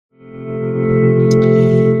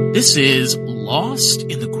This is Lost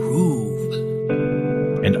in the Groove.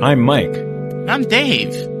 And I'm Mike. I'm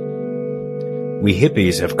Dave. We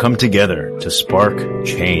hippies have come together to spark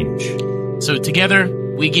change. So together,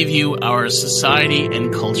 we give you our Society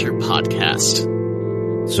and Culture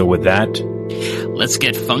podcast. So with that, let's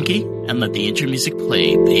get funky and let the intro music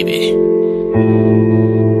play, baby.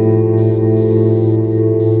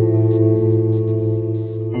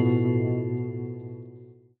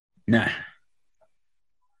 Nah.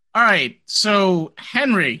 All right, so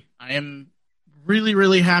Henry, I am really,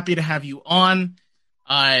 really happy to have you on.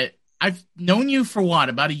 I've known you for what,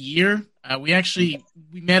 about a year? We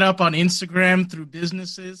met up on Instagram through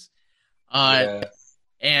businesses. And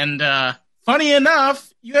funny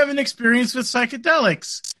enough, you have an experience with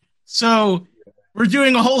psychedelics. So we're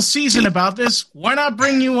doing a whole season about this. Why not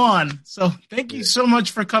bring you on? So thank you so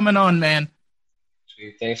much for coming on, man.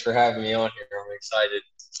 Thanks for having me on here. I'm excited.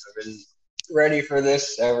 I've been ready for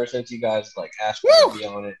this ever since you guys asked me to be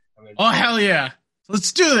on it. Oh, hell yeah.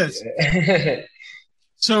 Let's do this. Yeah.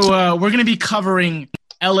 So we're going to be covering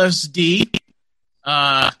LSD.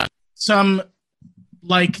 Some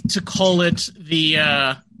like to call it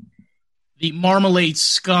the marmalade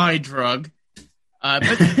sky drug. But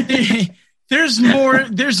there's more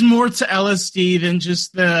to LSD than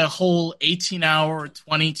just the whole 18-hour or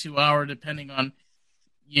 22-hour, depending on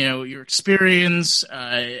your experience.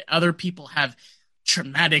 Other people have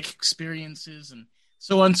traumatic experiences and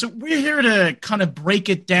so on. So we're here to kind of break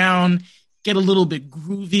it down, get a little bit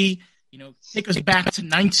groovy, take us back to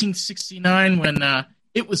 1969 when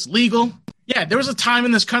it was legal. Yeah, there was a time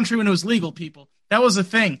in this country when it was legal, people. That was a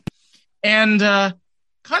thing. And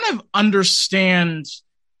kind of understand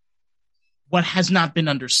what has not been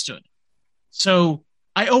understood. So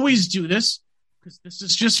I always do this because this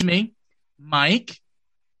is just me. Mike?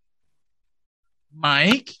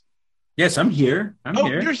 Yes, I'm here.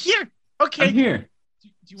 Here. You're here. Okay. I'm here. Do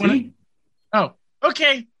you want to? Oh,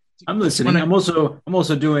 okay. I'm listening. I'm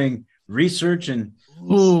also doing research and.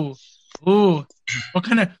 Ooh. What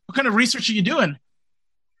kind of research are you doing?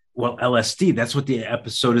 Well, LSD. That's what the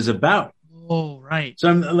episode is about. Oh, right. So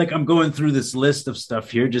I'm going through this list of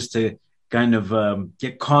stuff here just to kind of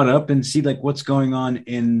get caught up and see what's going on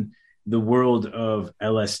in the world of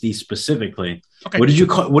LSD specifically. Okay. What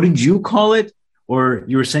did you call it? Or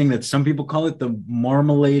you were saying that some people call it the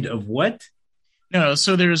marmalade of what? No.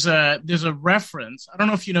 So there's a reference. I don't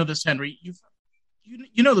know if you know this, Henry. You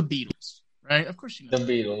know the Beatles, right? Of course you know the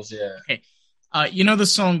Beatles. Yeah. Okay. You know the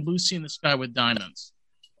song "Lucy in the Sky with Diamonds."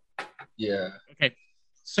 Yeah. Okay.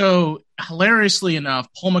 So hilariously enough,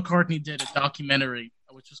 Paul McCartney did a documentary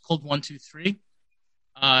which was called 123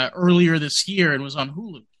 earlier this year and was on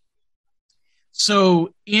Hulu.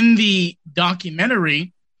 So in the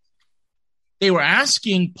documentary, they were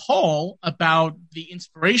asking Paul about the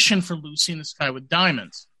inspiration for Lucy in the Sky with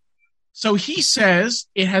Diamonds. So he says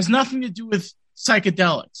it has nothing to do with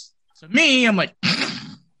psychedelics. So me, I'm like,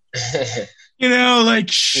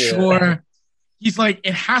 sure. Yeah. He's like,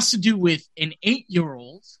 it has to do with an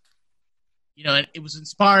 8-year-old. It was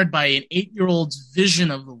inspired by an 8-year-old's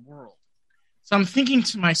vision of the world. So I'm thinking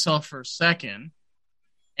to myself for a second,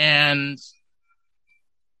 and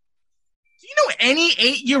do you know any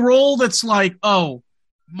 8-year-old that's like, oh,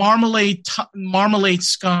 marmalade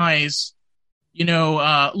skies,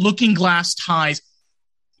 looking glass ties,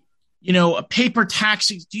 paper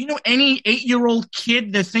taxis? Do you know any 8-year-old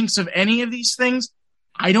kid that thinks of any of these things?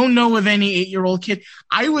 I don't know of any 8-year-old kid.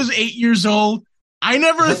 I was 8 years old. I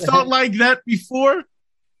never thought like that before.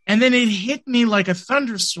 And then it hit me like a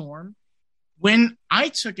thunderstorm. When I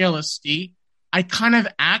took LSD, I kind of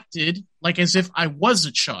acted like as if I was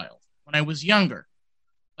a child when I was younger.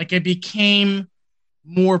 Like I became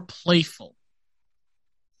more playful.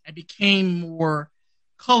 I became more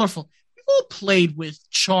colorful. We've all played with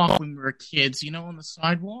chalk when we were kids, on the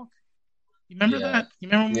sidewalk. You remember that? You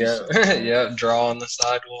remember when yeah, draw on the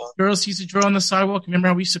sidewalk. Girls used to draw on the sidewalk. Remember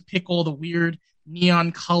how we used to pick all the weird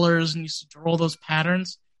neon colors and used to draw all those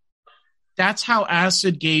patterns? That's how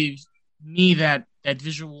acid gave me that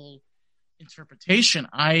visual interpretation.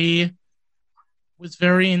 I was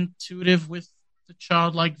very intuitive with the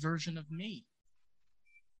childlike version of me.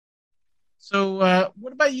 So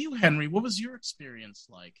what about you, Henry? What was your experience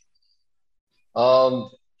like? For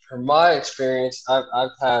my experience,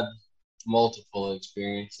 I've had multiple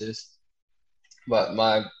experiences, but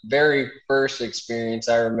my very first experience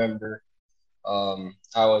I remember,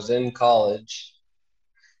 I was in college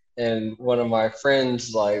and one of my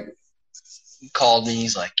friends called me.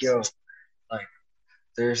 He's like, yo,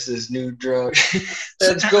 there's this new drug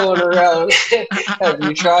that's going around. Have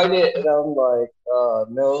you tried it? And I'm like,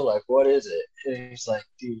 no, like, what is it? And he's like,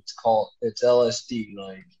 dude, it's LSD.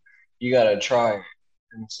 Like, you got to try it.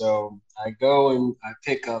 And so I go and I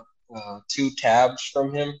pick up 2 tabs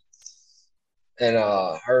from him. And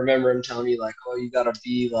I remember him telling me, like, oh, you got to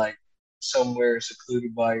be, like, somewhere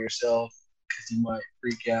secluded by yourself because you might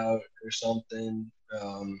freak out or something.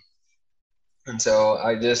 And so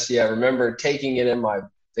I just, remember taking it in my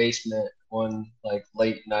basement one, like,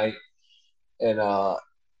 late night. And I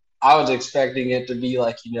was expecting it to be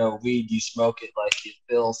like, weed, you smoke it, like, you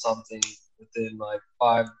feel something within, like,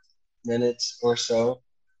 5 minutes or so.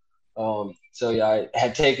 I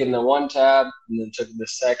had taken the 1 tab and then took the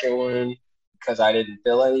second one because I didn't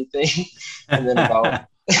feel anything. And then about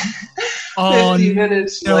 50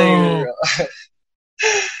 minutes later,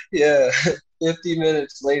 50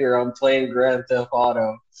 minutes later, I'm playing Grand Theft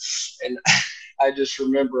Auto, and I just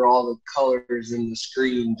remember all the colors in the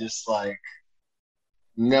screen just like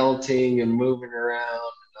melting and moving around,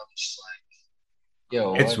 and I'm just like,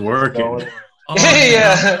 "Yo, it's working."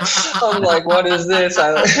 Yeah, I'm like, "What is this?"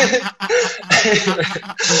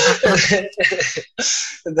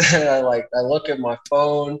 And then I look at my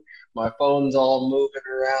phone. My phone's all moving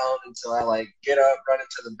around, and so I like get up, run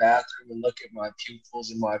into the bathroom, and look at my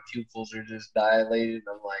pupils, and my pupils are just dilated. And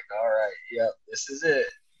I'm like, all right, yep, this is it.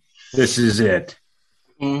 This is it.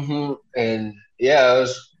 Mm-hmm. And yeah, it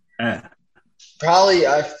was probably,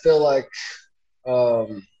 I feel like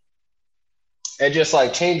it just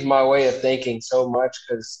like changed my way of thinking so much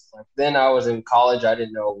because like then I was in college. I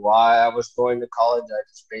didn't know why I was going to college. I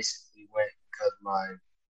just basically went because my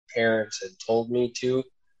parents had told me to.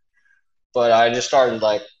 But I just started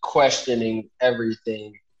like questioning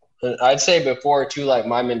everything. And I'd say before too, like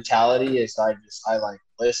my mentality is I like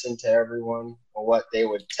listen to everyone or what they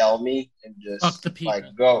would tell me and just like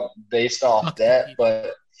go based off that.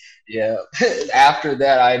 But yeah, after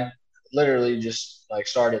that, I literally just like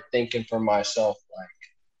started thinking for myself, like,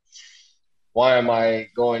 why am I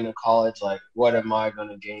going to college? Like, what am I going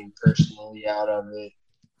to gain personally out of it?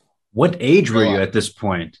 What age were you at this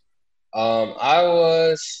point?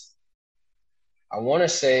 I want to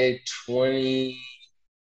say 20,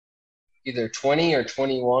 either 20 or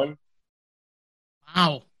 21.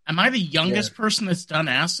 Wow. Am I the youngest person that's done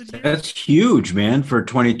acid here? That's huge, man, for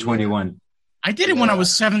 2021. I did it when I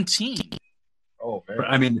was 17. Oh, man.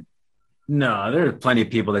 I mean, no, there are plenty of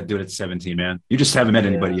people that do it at 17, man. You just haven't met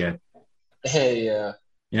anybody yet. Hey,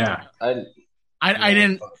 yeah. I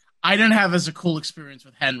didn't have as a cool experience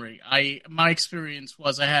with Henry. My experience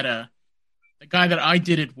was I had the guy that I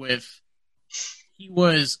did it with. He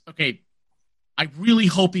was okay. I really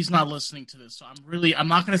hope he's not listening to this. So I'm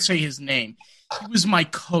not going to say his name. He was my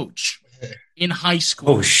coach in high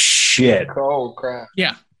school. Oh shit! Oh crap!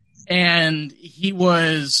 Yeah, and he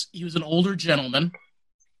was an older gentleman.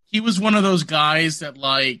 He was one of those guys that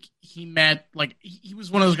he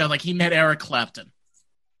was one of those guys like he met Eric Clapton.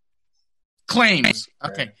 Claims.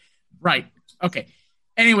 Okay, right. Okay.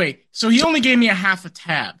 Anyway, so he only gave me a half a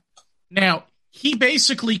tab. Now, he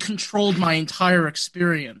basically controlled my entire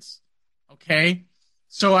experience, okay?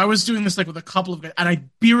 So I was doing this like with a couple of guys, and I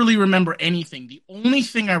barely remember anything. The only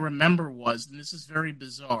thing I remember was, and this is very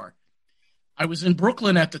bizarre, I was in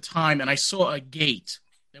Brooklyn at the time, and I saw a gate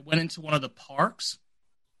that went into one of the parks,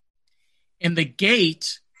 and the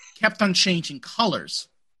gate kept on changing colors.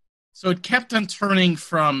 So it kept on turning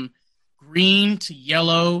from green to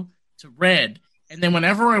yellow to red, and then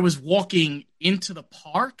whenever I was walking into the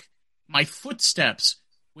park, my footsteps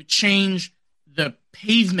would change the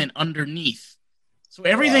pavement underneath. So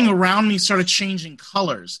everything around me started changing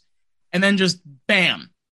colors. And then just, bam,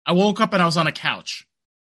 I woke up and I was on a couch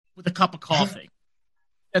with a cup of coffee.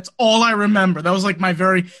 That's all I remember. That was like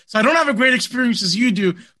so I don't have a great experience as you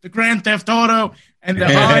do, the Grand Theft Auto and the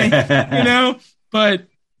high, but it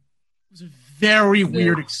was a very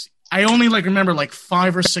weird I only remember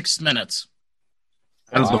 5 or 6 minutes.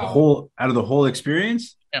 Out of the whole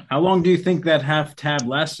experience? Yeah. How long do you think that half tab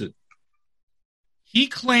lasted? He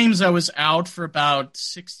claims I was out for about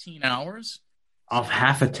 16 hours. Off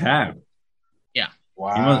half a tab? Yeah.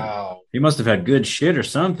 Wow. He must have had good shit or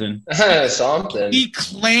something. Something. He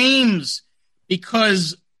claims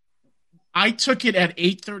because I took it at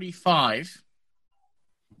 8:35,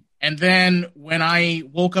 and then when I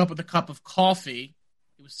woke up with a cup of coffee,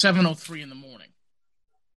 it was 7:03 in the morning.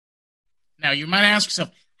 Now, you might ask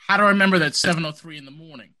yourself, how do I remember that 7:03 in the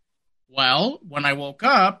morning? Well, when I woke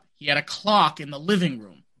up, he had a clock in the living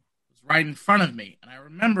room. It was right in front of me, and I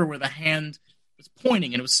remember where the hand was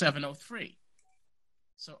pointing, and it was 7:03.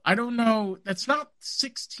 So I don't know. That's not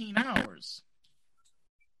 16 hours.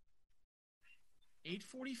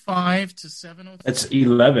 8:45 to 7:03. That's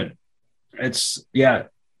 11. It's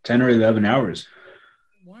 10 or 11 hours.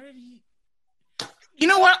 Why did he? You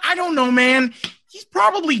know what? I don't know, man. He's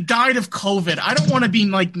probably died of COVID. I don't want to be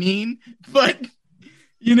like mean, but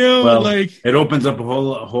Well, like it opens up a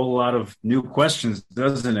whole lot of new questions,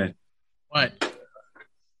 doesn't it? what?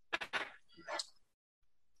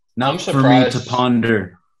 Not I'm for me to surprised.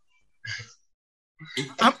 ponder.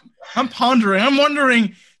 I'm pondering. I'm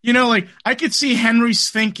wondering. Like I could see Henry's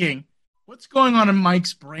thinking, what's going on in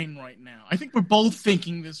Mike's brain right now? I think we're both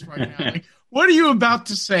thinking this right now. Like, what are you about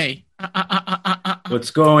to say?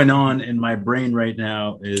 What's going on in my brain right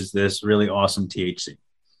now is this really awesome THC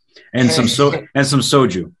and some soju.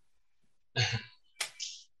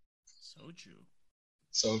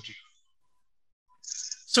 Soju.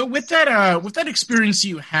 So with that experience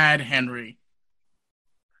you had, Henry,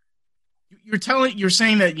 you're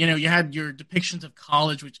saying that you had your depictions of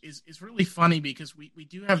college, which is really funny because we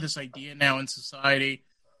do have this idea now in society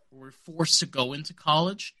where we're forced to go into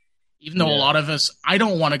college, even though a lot of us, I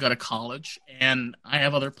don't want to go to college and I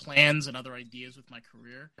have other plans and other ideas with my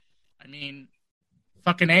career. I mean,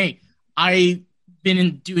 fucking A, I've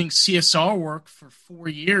been doing CSR work for 4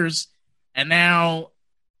 years and now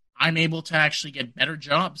I'm able to actually get better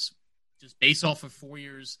jobs just based off of 4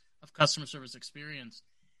 years of customer service experience.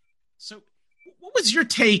 So what was your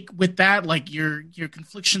take with that, like your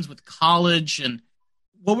conflictions with college, and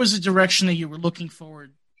what was the direction that you were looking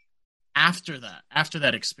forward after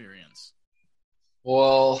that experience?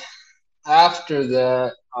 Well, after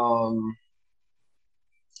that,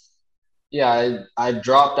 I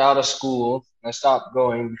dropped out of school. I stopped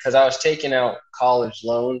going because I was taking out college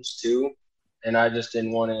loans too, and I just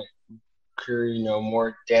didn't want to incur,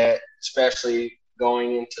 more debt, especially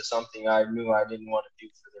going into something I knew I didn't want to do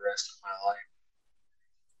for the rest of my life.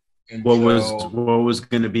 And what was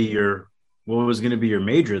going to be your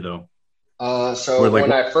major though?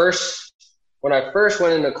 When I first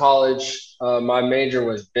went into college, my major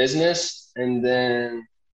was business, and then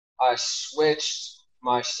I switched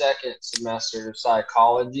my second semester to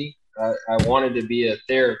psychology. I wanted to be a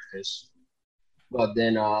therapist, but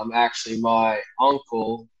then actually my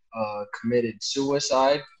uncle committed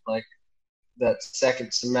suicide like that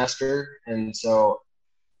second semester, and so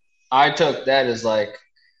I took that as like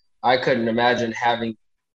I couldn't imagine having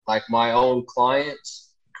like my own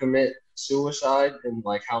clients commit suicide and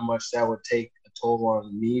like how much that would take a toll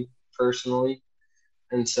on me personally.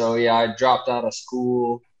 And so I dropped out of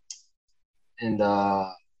school, and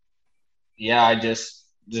I just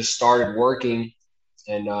started working,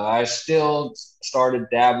 and I still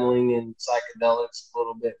started dabbling in psychedelics a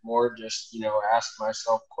little bit more, just ask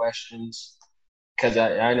myself questions, because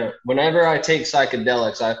I know whenever I take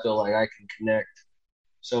psychedelics I feel like I can connect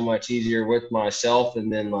so much easier with myself,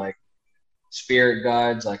 and then like spirit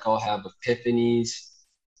guides, like I'll have epiphanies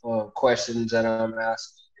of questions that I'm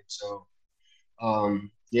asking. And so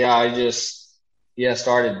I just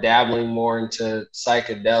started dabbling more into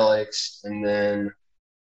psychedelics, and then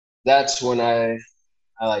that's when I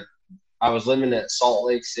was living at Salt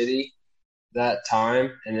Lake City that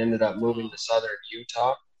time and ended up moving to southern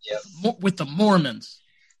Utah. Yep. With the Mormons.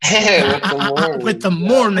 With the Mormons. With the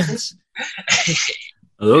Mormons.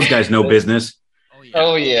 Those guys know business. Oh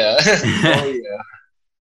yeah. Oh yeah.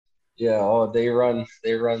 Yeah. Oh, they run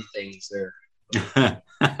things there.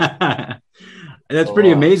 That's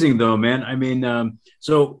pretty amazing, though, man. I mean,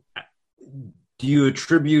 so do you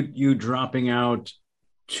attribute you dropping out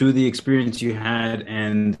to the experience you had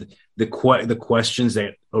and the questions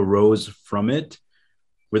that arose from it?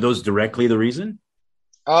 Were those directly the reason?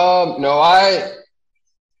 No, I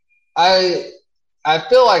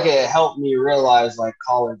feel like it helped me realize like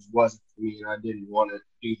college wasn't for me, and I didn't want to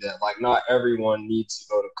do that. Like, not everyone needs to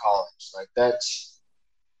go to college. Like, that's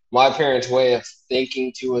my parents' way of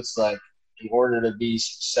thinking too. It's like, in order to be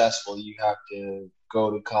successful, you have to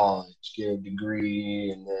go to college, get a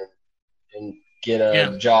degree, and get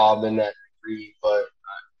a job in that degree. But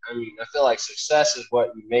I mean, I feel like success is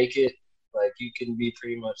what you make it. Like, you can be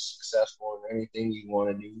pretty much successful in anything you want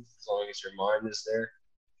to do as long as your mind is there.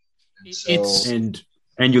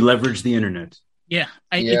 And you leverage the internet. Yeah.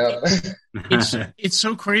 It's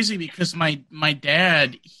so crazy because my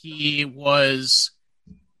dad was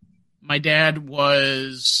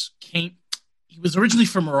originally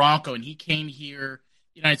from Morocco, and he came here,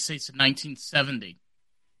 United States, in 1970.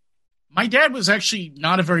 My dad was actually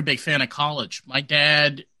not a very big fan of college. My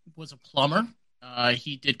dad was a plumber.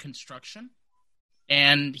 He did construction,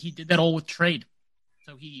 and he did that all with trade.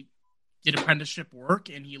 So he did apprenticeship work,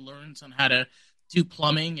 and he learned on how to do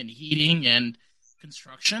plumbing and heating and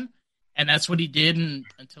construction. And that's what he did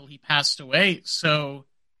until he passed away. So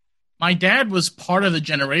my dad was part of the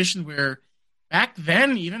generation where back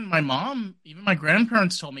then, even my mom, even my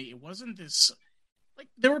grandparents told me it wasn't this, like,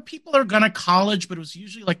 there were people that were going to college, but it was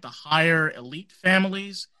usually like the higher elite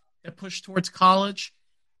families that pushed towards college.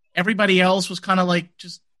 Everybody else was kind of like,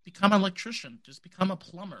 just become an electrician, just become a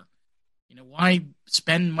plumber. Why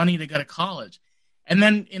spend money to go to college? And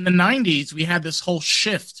then in the 90s, we had this whole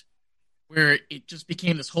shift where it just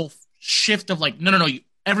became this whole shift of like, no,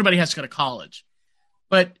 everybody has to go to college.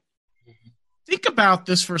 But think about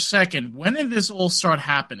this for a second. When did this all start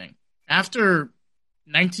happening? After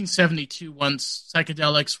 1972, once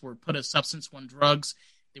psychedelics were put as Substance 1 drugs,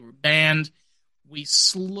 they were banned, we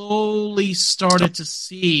slowly started to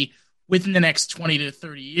see within the next 20 to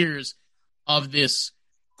 30 years of this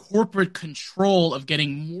corporate control of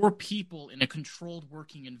getting more people in a controlled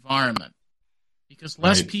working environment, because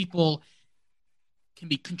less people can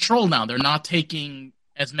be controlled now. They're not taking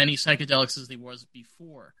as many psychedelics as they was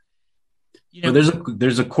before. Well,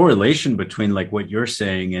 there's a correlation between like what you're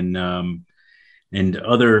saying and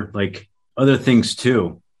other things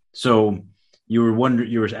too. So you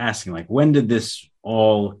were asking like, when did this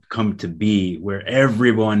all come to be, where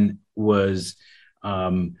everyone was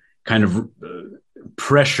kind of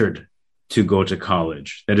pressured to go to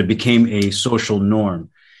college, that it became a social norm?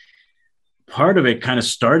 Part of it kind of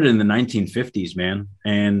started in the 1950s, man.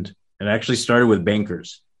 And it actually started with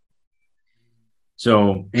bankers.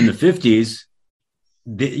 So in the 50s,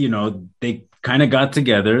 they kind of got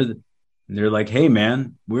together and they're like, hey,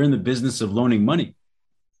 man, we're in the business of loaning money,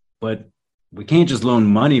 but we can't just loan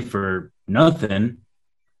money for nothing.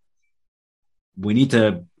 We need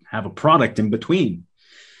to have a product in between.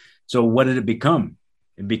 So what did it become?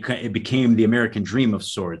 It became the American dream of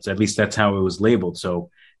sorts. At least that's how it was labeled.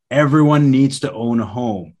 So everyone needs to own a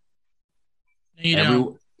home.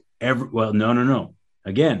 No.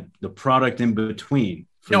 Again, the product in between.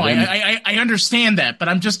 I understand that, but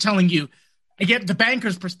I'm just telling you, I get the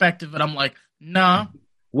banker's perspective, but I'm like, nah.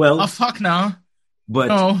 Well, fuck nah. But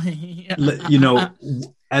no.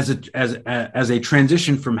 as a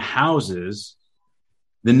transition from houses,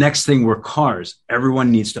 the next thing were cars.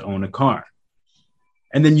 Everyone needs to own a car.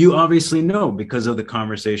 And then you obviously know, because of the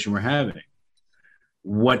conversation we're having,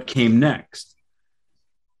 what came next.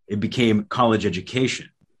 It became college education.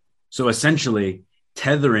 So essentially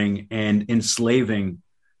tethering and enslaving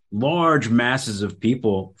large masses of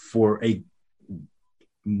people for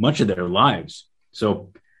much of their lives.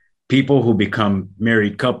 So people who become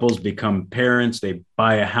married couples, become parents, they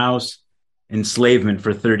buy a house, enslavement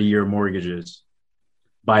for 30-year mortgages,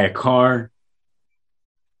 buy a car,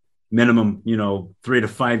 minimum, 3 to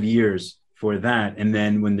 5 years for that. And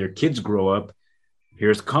then when their kids grow up,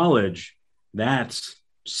 here's college. That's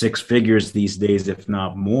 6 figures these days, if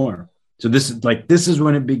not more. So this is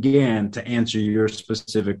when it began, to answer your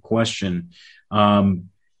specific question. But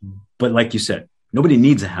like you said, nobody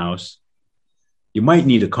needs a house. You might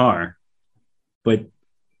need a car, but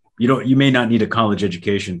you may not need a college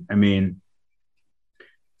education. I mean,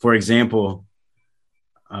 for example,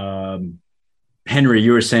 Henry,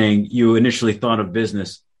 you were saying you initially thought of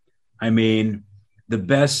business. I mean,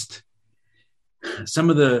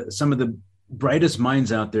 some of the brightest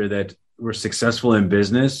minds out there that were successful in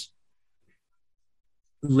business,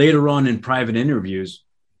 later on in private interviews,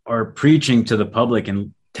 are preaching to the public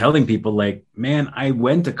and telling people like, man, I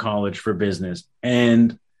went to college for business,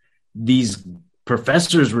 and these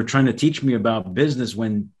professors were trying to teach me about business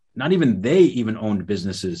when not even they even owned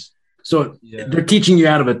businesses. So they're teaching you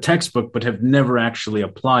out of a textbook, but have never actually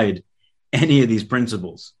applied any of these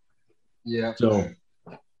principles. Yeah. So,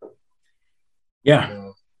 yeah.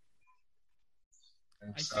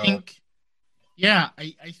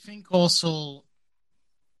 I think also,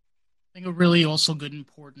 a really also good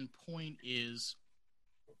important point is,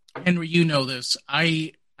 Henry, you know this,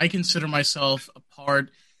 I consider myself a part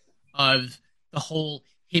of the whole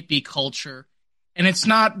hippie culture. And it's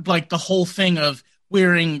not like the whole thing of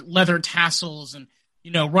wearing leather tassels and,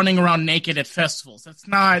 running around naked at festivals. That's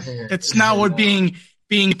not what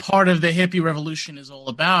being part of the hippie revolution is all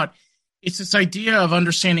about. It's this idea of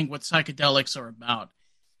understanding what psychedelics are about.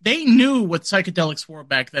 They knew what psychedelics were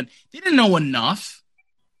back then. They didn't know enough.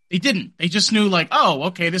 They didn't. They just knew like, oh,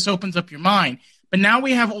 okay, this opens up your mind. But now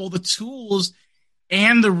we have all the tools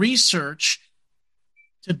and the research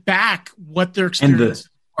to back what their experiences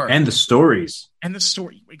are. And the stories. And the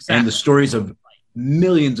story, exactly. And the stories of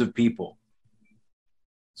millions of people.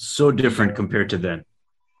 So different compared to then.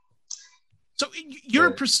 So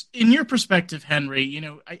in your perspective,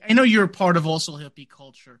 Henry, I know you're a part of also hippie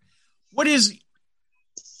culture.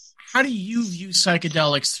 how do you view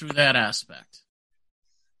psychedelics through that aspect?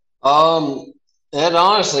 It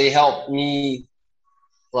honestly helped me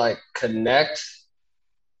like connect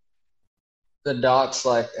the dots,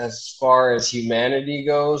 like as far as humanity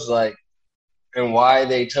goes, like and why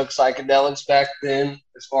they took psychedelics back then,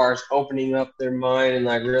 as far as opening up their mind and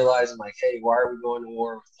like realizing like, hey, why are we going to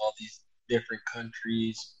war with all these different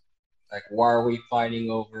countries? Like, why are we fighting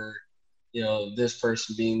over, this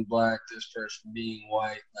person being black, this person being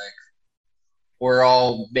white? Like, we're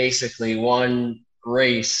all basically one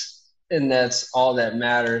race, and that's all that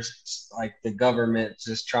matters. It's like the government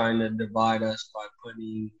just trying to divide us by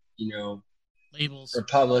putting, Labels.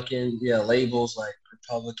 labels like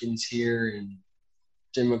Republicans here and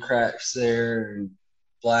Democrats there and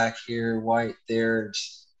black here, white there,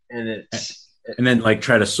 and then like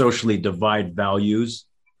try to socially divide values.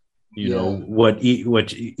 What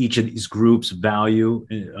each of these groups value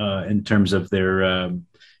in terms of their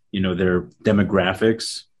their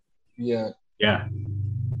demographics. Yeah. Yeah.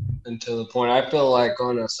 And to the point, I feel like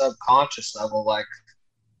on a subconscious level, like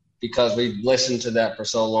because we've listened to that for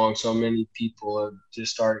so long, so many people have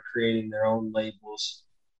just started creating their own labels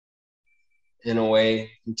in a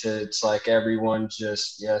way until it's like everyone's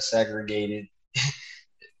just segregated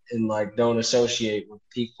and like don't associate with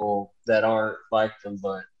people that aren't like them.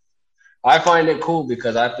 But I find it cool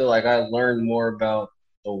because I feel like I learn more about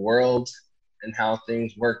the world and how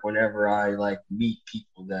things work whenever I like meet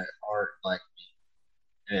people that aren't like me,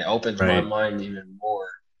 and it opens my mind even more.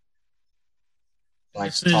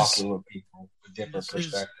 Like talking with people with different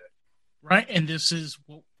perspectives, right? And this is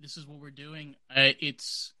what we're doing.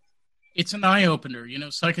 It's an eye opener,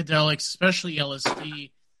 psychedelics, especially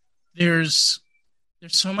LSD. There's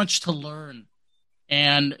so much to learn,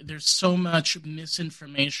 and there's so much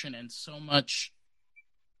misinformation and so much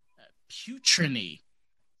putriny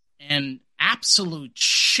and absolute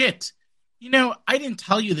shit. I didn't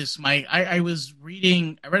tell you this, Mike. I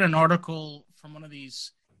read an article from one of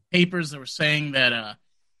these papers that were saying that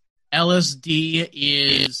LSD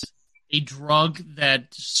is a drug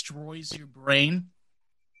that destroys your brain.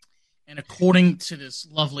 And according to this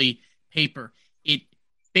lovely paper, it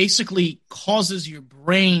basically causes your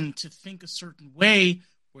brain to think a certain way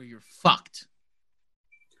where you're fucked.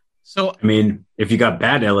 So, I mean, if you got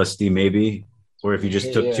bad LSD, maybe, or if you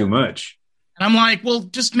just took too much. And I'm like, well,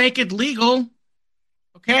 just make it legal.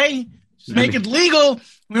 Okay? Just make it legal.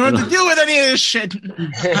 We don't have to deal with any of this shit.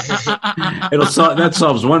 That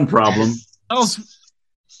solves one problem.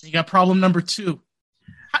 You got problem number two.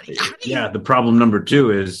 The problem number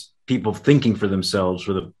two is people thinking for themselves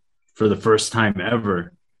for the first time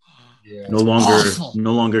ever. Yeah. No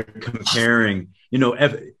longer comparing.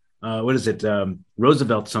 What is it?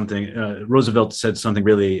 Roosevelt said something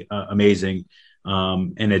really amazing,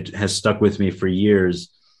 and it has stuck with me for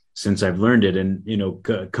years since I've learned it. And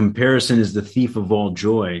comparison is the thief of all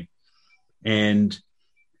joy. And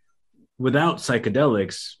without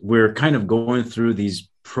psychedelics, we're kind of going through these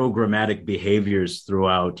programmatic behaviors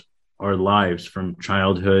throughout our lives, from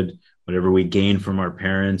childhood, whatever we gain from our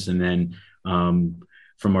parents, and then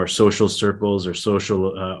from our social circles or circle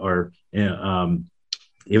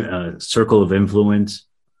of influence,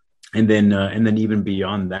 and then even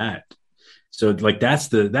beyond that. So like that's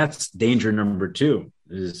danger number two,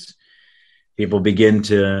 is people begin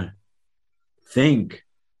to think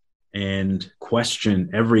and question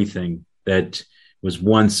everything that was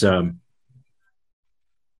once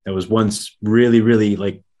really, really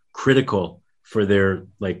like critical for their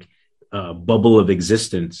like bubble of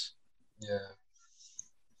existence.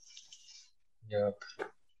 Yep.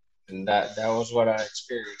 And that was what I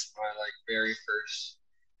experienced my like very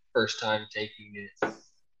first time taking it.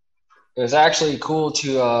 It was actually cool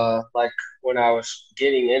to like when I was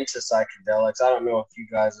getting into psychedelics. I don't know if you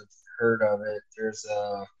guys have heard of it. There's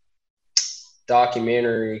a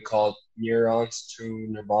documentary called Neurons to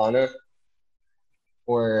Nirvana,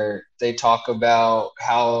 where they talk about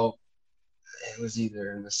how it was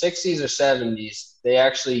either in the 60s or 70s, they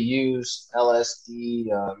actually used LSD,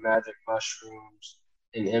 magic mushrooms,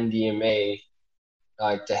 and MDMA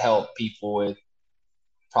like to help people with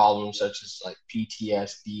problems such as like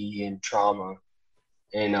PTSD and trauma.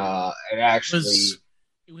 And it actually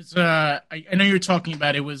it was I know you're talking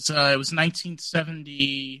about it was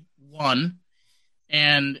 1971,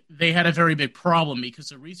 and they had a very big problem because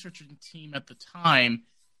the researching team at the time,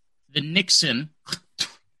 the Nixon,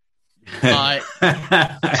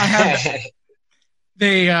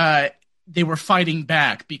 they were fighting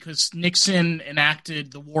back because Nixon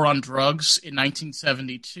enacted the war on drugs in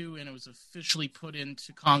 1972, and it was officially put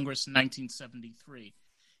into Congress in 1973.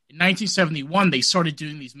 In 1971, they started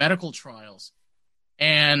doing these medical trials,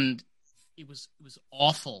 and it was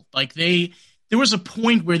awful. Like there was a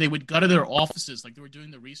point where they would go to their offices, like they were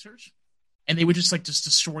doing the research, and they would just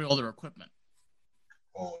destroy all their equipment.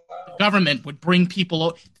 Oh, wow. The government would bring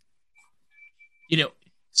people,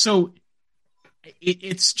 so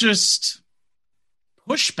it's just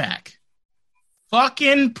pushback,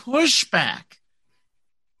 fucking pushback.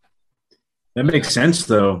 That makes sense,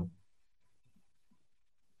 though.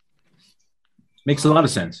 Makes a lot of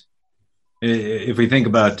sense. If we think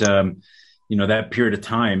about, that period of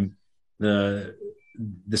time, the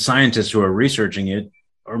scientists who are researching it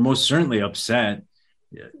are most certainly upset.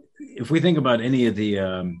 If we think about any of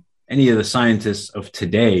the scientists of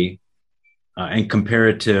today and compare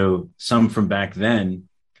it to some from back then,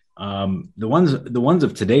 the ones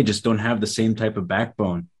of today just don't have the same type of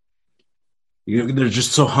backbone. They're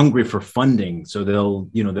just so hungry for funding, so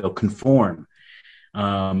they'll conform.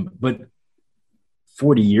 But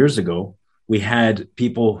 40 years ago, we had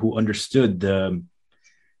people who understood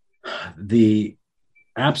the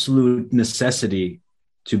absolute necessity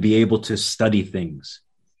to be able to study things,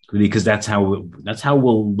 because that's how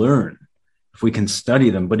we'll learn, if we can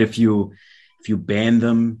study them. But if you ban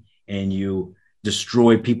them and you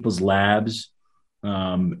destroy people's labs,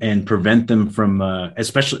 and prevent them from,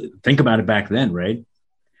 especially think about it back then, right?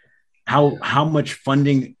 How much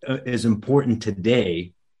funding is important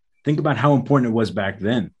today. Think about how important it was back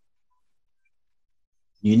then.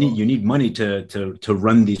 You need money to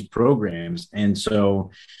run these programs. And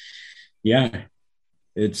so, yeah,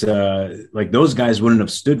 it's like those guys wouldn't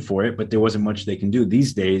have stood for it, but there wasn't much they can do.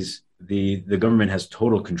 These days, the government has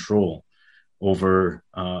total control over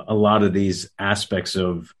a lot of these aspects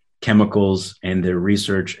of chemicals and their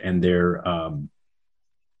research and their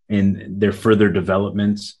further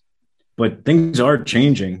developments. But things are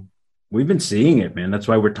changing. We've been seeing it, man. That's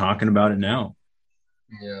why we're talking about it now.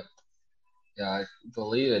 Yeah. Yeah, I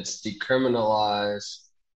believe it's decriminalized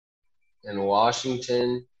in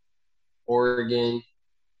Washington, Oregon,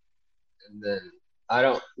 and then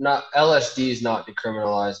LSD is not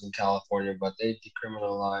decriminalized in California, but they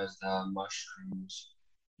decriminalized mushrooms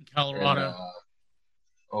in Colorado.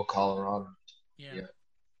 Colorado.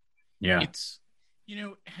 Yeah. It's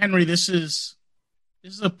Henry, this is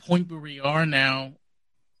a point where we are now,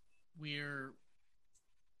 where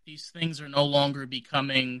these things are no longer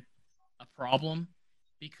becoming a problem,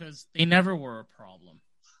 because they never were a problem.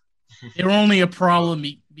 They were only a problem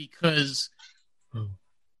because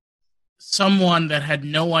someone that had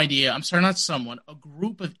no idea, a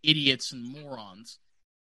group of idiots and morons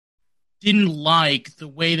didn't like the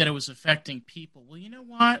way that it was affecting people. Well, you know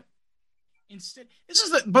what? Instead, this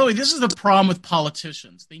is the problem with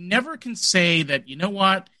politicians. They never can say that, you know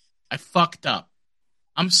what? I fucked up.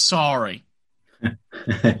 I'm sorry.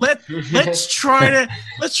 Let's try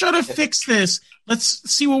to fix this.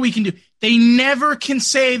 Let's see what we can do. They never can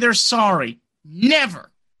say they're sorry.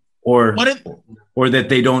 Never. Or that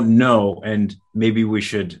they don't know, and maybe we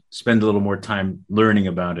should spend a little more time learning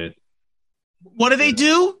about it. What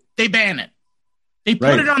do? They ban it. They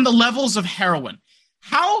put it on the levels of heroin.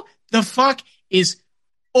 How the fuck is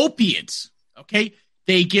opiates? Okay,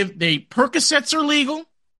 Percocets are legal.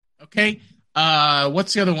 Okay,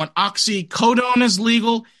 what's the other one? Oxycodone is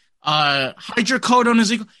legal. Hydrocodone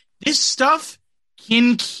is legal. This stuff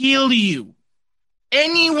can kill you.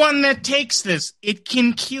 Anyone that takes this, it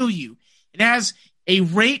can kill you. It has a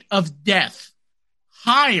rate of death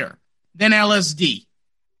higher than LSD,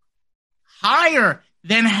 higher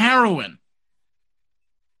than heroin.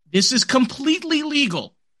 This is completely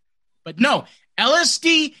legal. But no,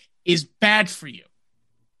 LSD is bad for you.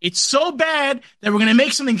 It's so bad that we're going to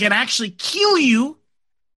make something that can actually kill you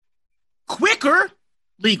quicker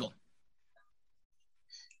legal.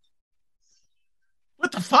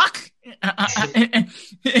 What the fuck? How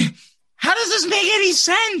does this make any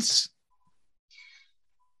sense?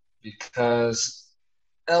 Because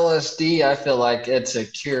LSD, I feel like it's a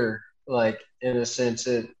cure. Like, in a sense,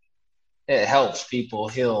 it helps people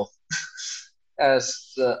heal.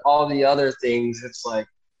 As all the other things, it's like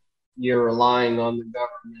you're relying on the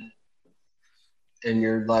government, and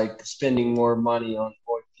you're like spending more money on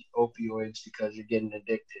opioids because you're getting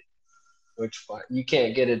addicted. Which you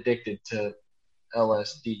can't get addicted to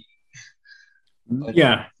LSD.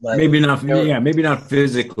 Yeah, like, maybe not. Yeah, maybe not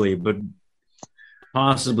physically, but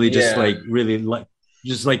possibly just like really like,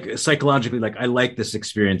 just like psychologically. Like, I like this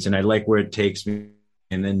experience and I like where it takes me,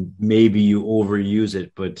 and then maybe you overuse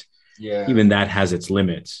it, but even that has its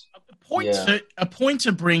limits. A point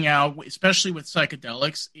to bring out, especially with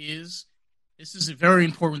psychedelics, is this is very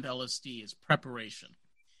important with LSD, is preparation.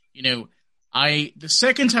 The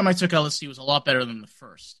second time I took LSD was a lot better than the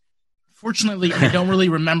first. Fortunately, I don't really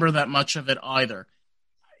remember that much of it either.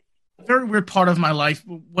 Very weird part of my life,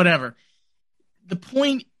 whatever. The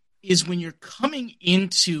point is when you're coming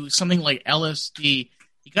into something like LSD,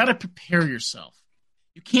 you got to prepare yourself.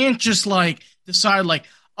 You can't just like decide like,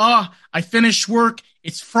 I finished work.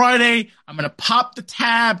 It's Friday. I'm going to pop the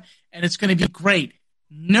tab and it's going to be great.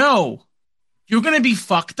 No, you're going to be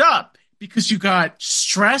fucked up because you got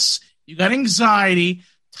stress, you got anxiety,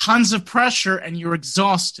 tons of pressure, and you're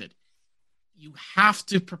exhausted. You have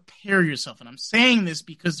to prepare yourself. And I'm saying this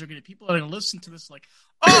because there are going to be people that are going to listen to this like,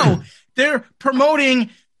 oh, they're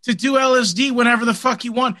promoting to do LSD whenever the fuck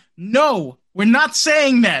you want. No, we're not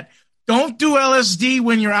saying that. Don't do LSD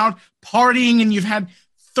when you're out partying and you've had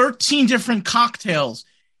 13 different cocktails,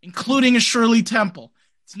 including a Shirley Temple.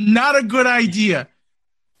 It's not a good idea.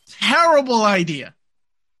 Terrible idea.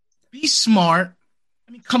 Be smart.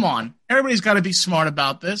 I mean, come on. Everybody's got to be smart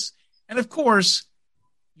about this. And of course,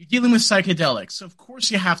 you're dealing with psychedelics. So of course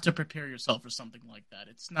you have to prepare yourself for something like that.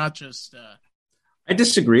 It's not just... I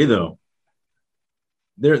disagree, though.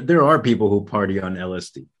 There are people who party on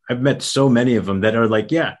LSD. I've met so many of them that are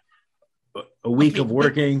like, yeah, a week of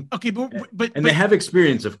working. But they have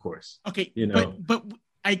experience, of course. Okay, you know. But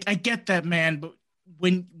I get that, man. But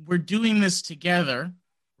when we're doing this together,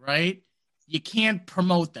 right? You can't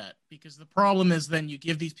promote that because the problem is then you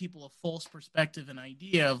give these people a false perspective and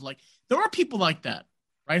idea of like there are people like that,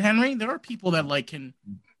 right, Henry? There are people that like can.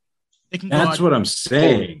 That's what I'm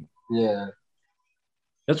saying. Yeah.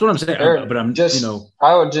 That's what I'm saying. But I'm just,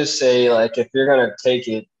 I would just say, like, if you're going to take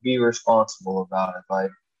it, be responsible about it.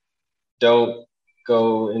 Like, don't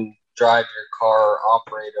go and drive your car or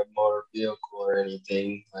operate a motor vehicle or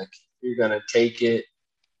anything. Like, if you're going to take it,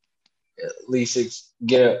 at least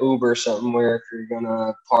get an Uber somewhere if you're going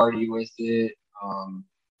to party with it.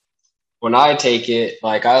 When I take it,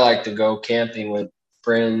 like, I like to go camping with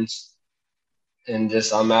friends and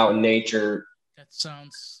just I'm out in nature.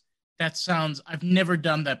 That sounds, I've never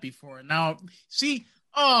done that before. Now, see,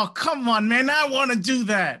 oh, come on, man. I want to do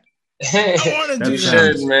that. I want to do that.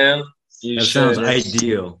 You should, man. That sounds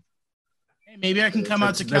ideal. Hey, maybe I can come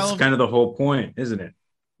out to California. That's kind of the whole point, isn't it?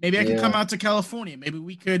 Maybe I can come out to California. Maybe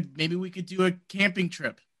we could do a camping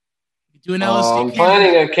trip. Do an LSD.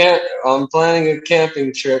 I'm planning a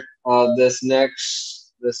camping trip this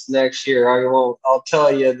next year. I'll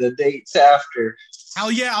tell you the dates after.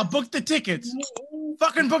 Hell yeah, I'll book the tickets.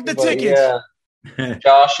 Fucking book the tickets. Yeah.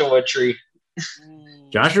 Joshua Tree.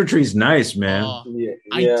 Joshua Tree's nice, man. Yeah.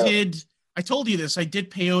 I told you this. I did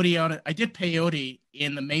peyote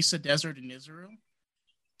in the Mesa Desert in Israel.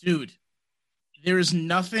 Dude, there is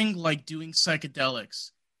nothing like doing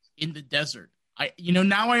psychedelics in the desert.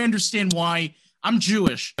 Now I understand why. I'm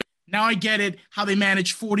Jewish. Now I get it, how they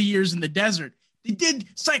managed 40 years in the desert. They did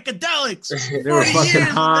psychedelics. They were fucking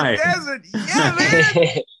high. In the desert. Yeah,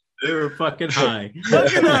 man. They were fucking high.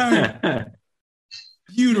 Fucking high.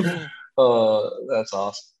 Beautiful. Oh, that's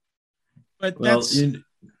awesome. But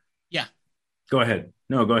yeah. Go ahead.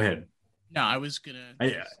 No, go ahead. No, I was gonna.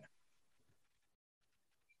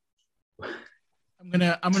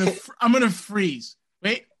 I'm gonna freeze.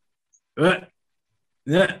 Wait.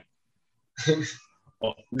 Yeah.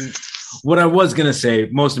 What I was gonna say,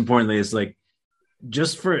 most importantly, is like,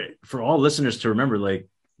 just for all listeners to remember, like,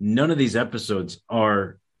 none of these episodes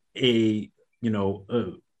are a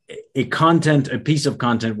piece of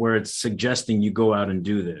content where it's suggesting you go out and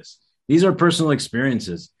do this. These are personal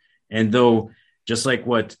experiences. And though, just like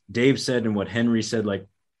what Dave said and what Henry said, like,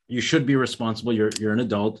 you should be responsible. You're an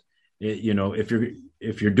adult.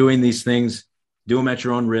 If you're doing these things, do them at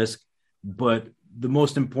your own risk. But the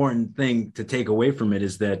most important thing to take away from it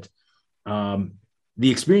is that the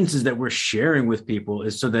experiences that we're sharing with people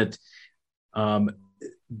is so that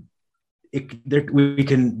we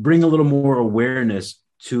can bring a little more awareness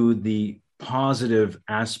to the positive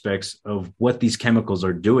aspects of what these chemicals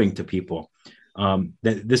are doing to people. That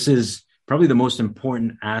this is probably the most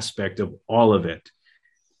important aspect of all of it.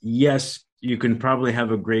 Yes, you can probably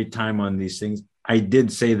have a great time on these things. I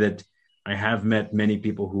did say that I have met many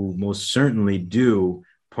people who most certainly do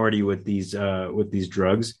party with these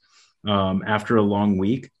drugs after a long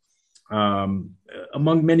week, among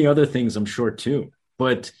many other things, I'm sure too.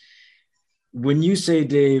 But when you say,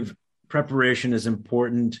 Dave, preparation is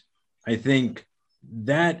important, I think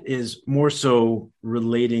that is more so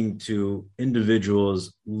relating to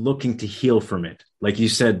individuals looking to heal from it. Like you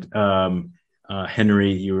said,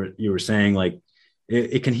 Henry, you were saying, like,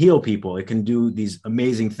 it can heal people. It can do these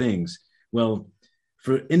amazing things. Well,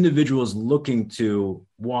 for individuals looking to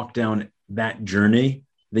walk down that journey,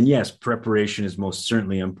 then yes, preparation is most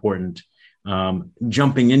certainly important.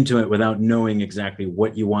 jumping into it without knowing exactly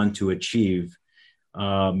what you want to achieve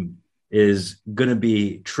is going to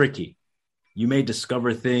be tricky. You may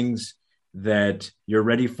discover things that you're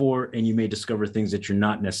ready for, and you may discover things that you're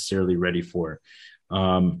not necessarily ready for.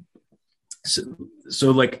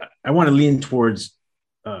 So like, I want to lean towards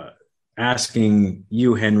asking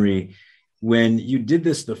you, Henry, when you did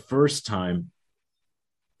this the first time,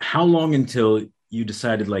 how long until you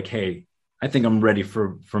decided like, hey, I think I'm ready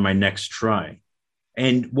for my next try?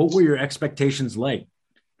 And what were your expectations like?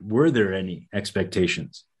 Were there any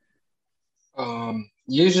expectations?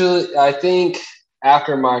 Usually, I think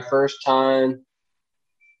after my first time,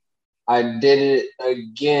 I did it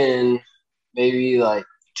again, maybe like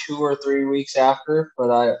 2 or 3 weeks after.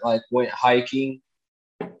 But I like went hiking,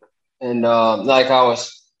 and like I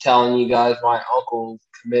was telling you guys, my uncle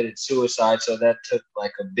committed suicide, so that took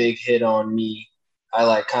like a big hit on me. I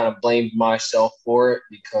like kind of blamed myself for it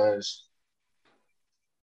because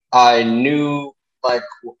I knew like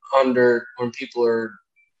when people are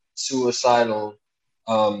suicidal,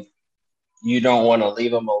 you don't want to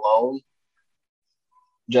leave them alone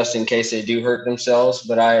just in case they do hurt themselves.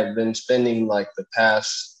 But I had been spending like the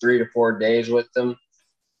past 3 to 4 days with them.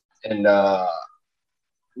 And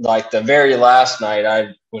like the very last night,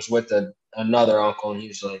 I was with another uncle, and he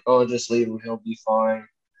was like, "Oh, just leave him. He'll be fine."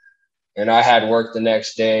 And I had work the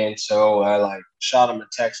next day. And so I like shot him a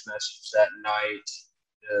text message that night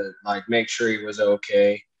to like make sure he was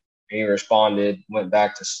okay. He responded, went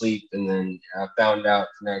back to sleep, and then I found out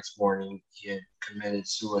the next morning he had committed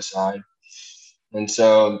suicide. And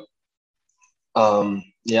so,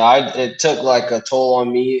 it took like a toll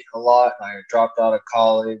on me a lot. I dropped out of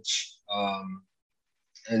college,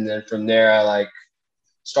 and then from there, I like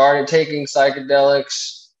started taking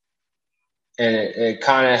psychedelics, and it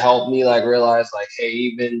kind of helped me like realize like, hey,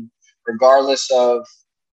 even regardless of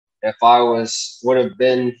if I would have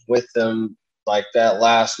been with them like that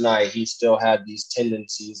last night, he still had these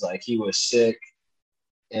tendencies. Like he was sick,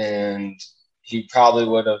 and he probably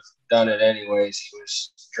would have done it anyways. He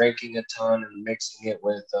was drinking a ton and mixing it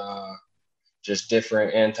with just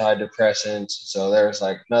different antidepressants. So there was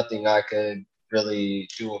like nothing I could really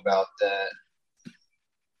do about that.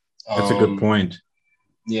 That's a good point.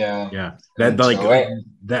 Yeah. That like so,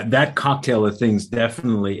 that cocktail of things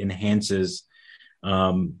definitely enhances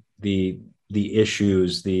the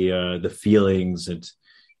issues, the feelings.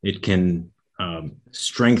 It can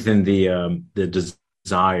strengthen the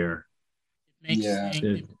desire.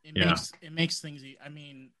 It makes things. I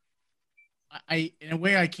mean, I in a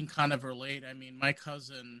way I can kind of relate. I mean, my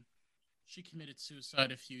cousin, she committed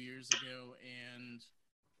suicide a few years ago, and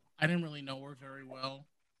I didn't really know her very well.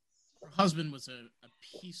 Her husband was a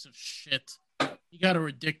piece of shit. He got her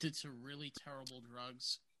addicted to really terrible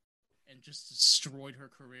drugs and just destroyed her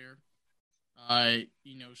career.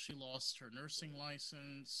 She lost her nursing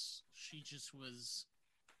license. She just was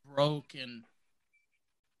broke. And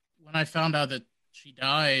when I found out that she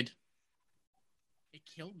died, it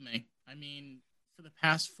killed me. I mean, for the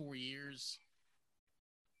past 4 years,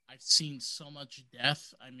 I've seen so much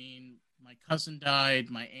death. I mean, my cousin died,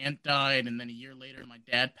 my aunt died, and then a year later, my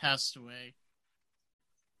dad passed away.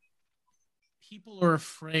 People are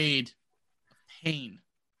afraid of pain.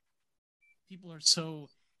 People are so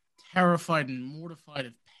terrified and mortified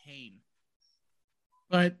of pain.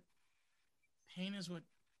 But pain is what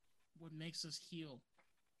makes us heal.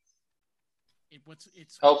 It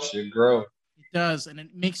helps you grow. It does, and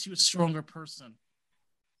it makes you a stronger person.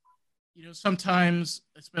 You know, sometimes,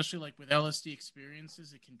 especially like with LSD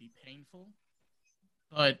experiences, it can be painful,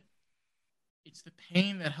 but it's the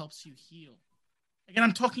pain that helps you heal. Again,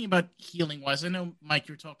 I'm talking about healing-wise. I know, Mike,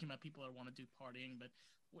 you're talking about people that want to do partying, but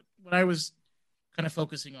what I was kind of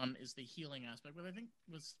focusing on is the healing aspect. But I think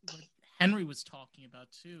was what Henry was talking about,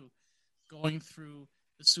 too, going through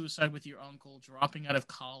the suicide with your uncle, dropping out of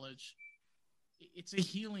college. It's a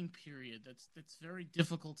healing period that's very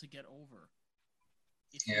difficult to get over.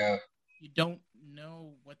 You don't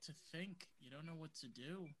know what to think. You don't know what to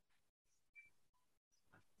do.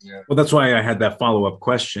 Yeah. Well, that's why I had that follow-up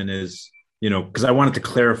question is, because I wanted to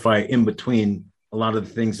clarify in between a lot of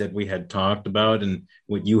the things that we had talked about and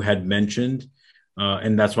what you had mentioned.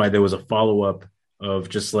 And that's why there was a follow-up of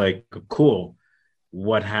just like, cool,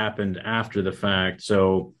 what happened after the fact?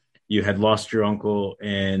 So you had lost your uncle,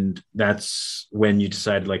 and that's when you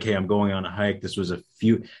decided like, hey, I'm going on a hike. This was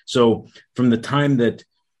so from the time that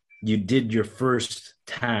you did your first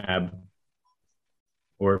tab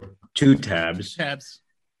or two tabs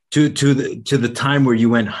to the time where you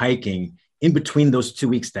went hiking, in between those 2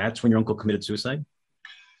 weeks, that's when your uncle committed suicide?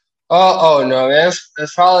 Oh no, man.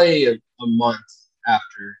 It's probably a month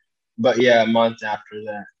after but yeah, a month after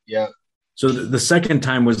that. Yeah. So the second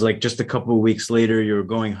time was like just a couple of weeks later, you were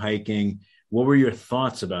going hiking. What were your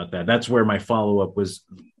thoughts about that? That's where my follow-up was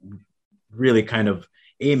really kind of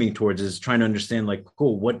aiming towards, is trying to understand, like,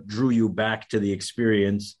 cool, what drew you back to the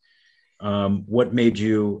experience? What made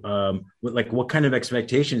you, what kind of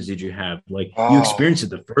expectations did you have? Like, you Oh, experienced it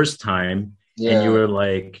the first time and yeah. you're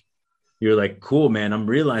like, cool, man, I'm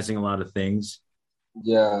realizing a lot of things.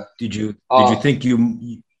 Yeah. Did you Oh, think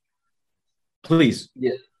please?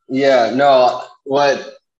 yeah. Yeah. No,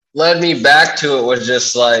 what led me back to it was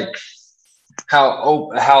just like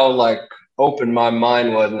how like open my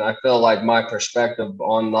mind was, and I feel like my perspective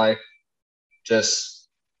on life just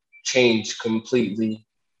changed completely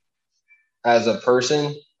as a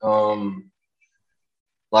person.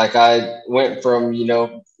 Like I went from,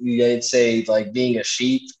 you'd say like being a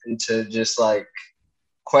sheep into just like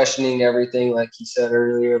questioning everything, like you said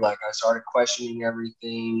earlier. Like I started questioning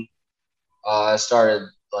everything. I started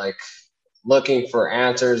like looking for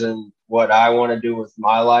answers and what I want to do with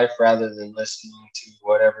my life rather than listening to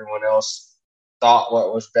what everyone else thought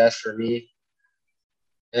what was best for me.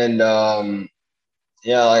 And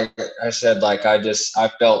yeah, like I said, like I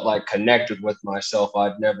felt like connected with myself.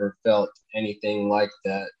 I'd never felt anything like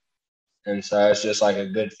that. And so it's just like a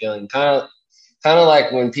good feeling. Kind of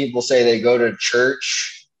like when people say they go to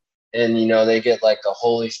church and they get like the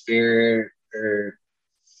Holy Spirit, or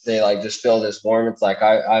they like just feel this warmth. Like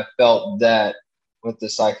I felt that with the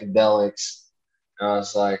psychedelics. And I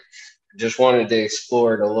was like, just wanted to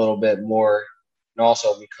explore it a little bit more and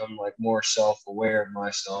also become like more self-aware of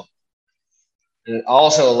myself. And it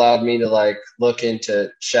also allowed me to like look into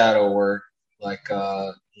shadow work, like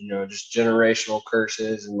just generational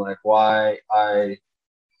curses and like why I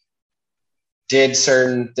did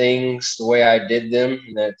certain things the way I did them.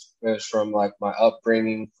 And that was from like my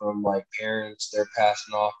upbringing, from like parents, they're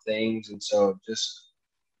passing off things. And so just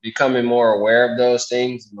becoming more aware of those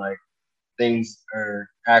things and like things or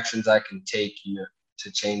actions I can take,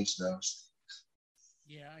 to change those.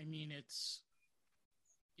 Yeah, I mean it's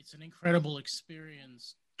an incredible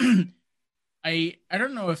experience. I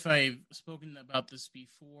don't know if I've spoken about this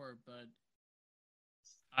before, but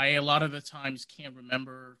I a lot of the times can't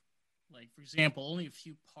remember, like for example, only a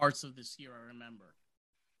few parts of this year I remember.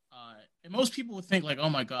 And most people would think like, "Oh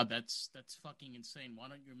my god, that's fucking insane. Why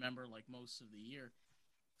don't you remember like most of the year?"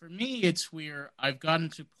 For me, it's where I've gotten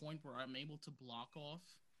to a point where I'm able to block off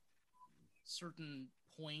certain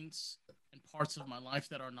points and parts of my life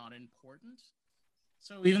that are not important.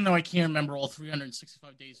 So even though I can't remember all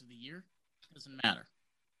 365 days of the year, it doesn't matter.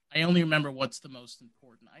 I only remember what's the most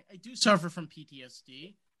important. I do suffer from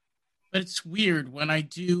PTSD, but it's weird when I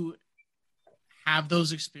do have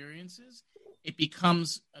those experiences, it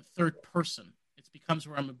becomes a third person. It becomes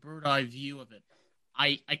where I'm a bird eye view of it.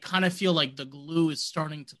 I kind of feel like the glue is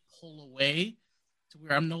starting to pull away to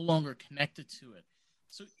where I'm no longer connected to it.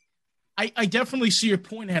 So I definitely see your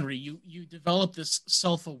point, Henry. You develop this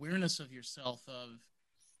self awareness of yourself of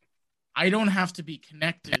I don't have to be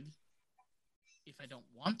connected if I don't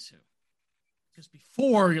want to. Because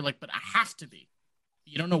before you're like, but I have to be.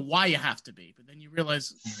 You don't know why you have to be, but then you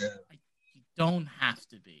realize Yeah. you don't have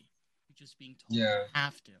to be. You're just being told you Yeah.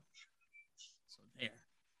 have to. So Yeah.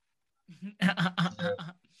 there.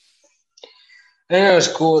 And it was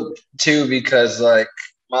cool too because like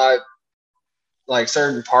my like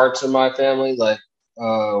certain parts of my family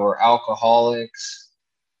were alcoholics,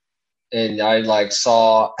 and I like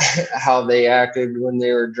saw how they acted when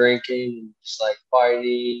they were drinking, just like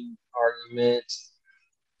fighting, arguments.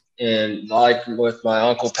 And like with my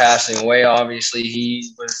uncle passing away, obviously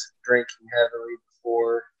he was drinking heavily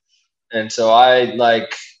before. And so I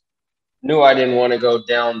like knew I didn't want to go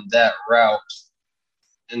down that route.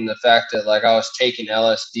 And the fact that like I was taking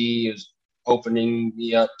LSD was opening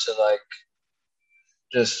me up to like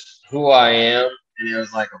just who I am. And it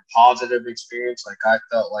was like a positive experience. Like I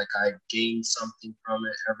felt like I gained something from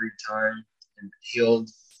it every time and healed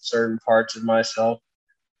certain parts of myself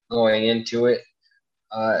going into it.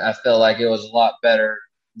 I felt like it was a lot better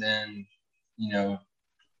than, you know,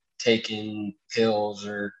 taking pills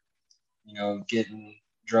or, getting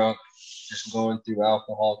drunk, just going through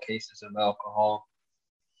alcohol, cases of alcohol.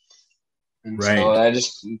 And so Right. I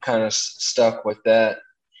just kind of stuck with that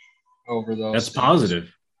over That's those things.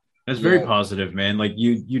 positive. That's very Yeah. positive, man. Like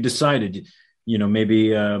you decided,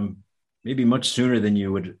 maybe much sooner than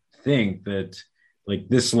you would think, that like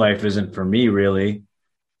this life isn't for me really.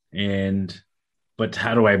 And but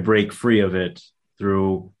how do I break free of it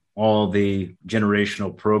through all the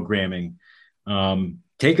generational programming?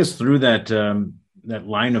 Take us through that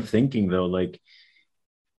line of thinking though. Like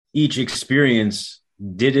each experience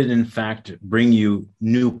did it in fact bring you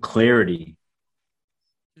new clarity?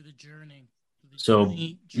 Through the journey. So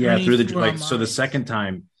yeah, through the our like, so minds.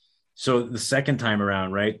 the second time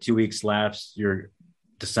around, right? 2 weeks lapse, you're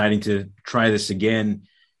deciding to try this again.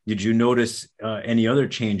 Did you notice any other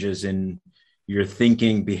changes in your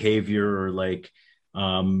thinking, behavior, or like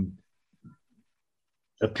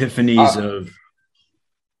epiphanies of?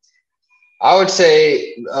 I would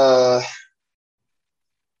say,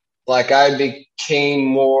 like I became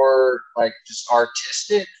more like just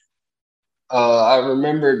artistic. I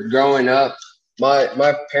remember growing up,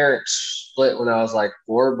 my parents split when I was like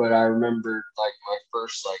 4, but I remember like my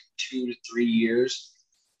first like 2 to 3 years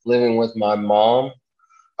living with my mom.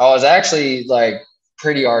 I was actually like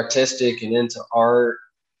pretty artistic and into art,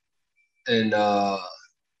 and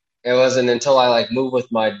it wasn't until I like moved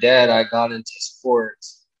with my dad I got into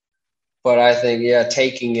sports. But I think yeah,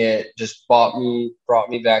 taking it just brought me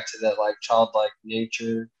back to that like childlike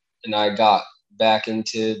nature, and I got back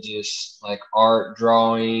into just like art,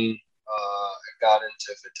 drawing. I got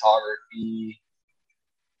into photography,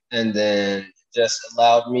 and then just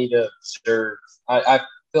allowed me to observe. I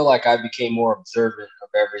feel like I became more observant of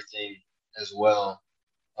everything as well.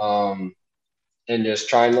 Um, and just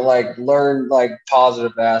trying to like learn like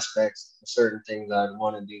positive aspects of certain things I'd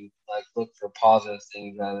want to do, like look for positive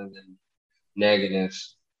things rather than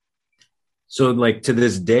negatives. So like to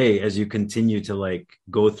this day, as you continue to like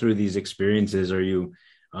go through these experiences, are you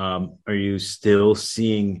still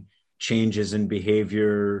seeing changes in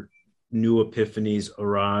behavior, new epiphanies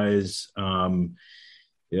arise?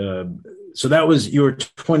 Uh, so that was, you were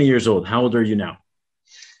 20 years old. How old are you now?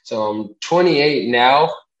 So I'm 28 now,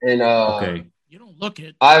 and Okay. You don't look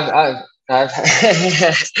it. I've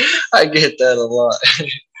I get that a lot.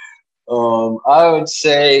 I would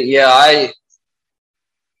say, yeah,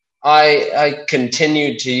 I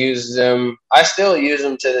continued to use them. I still use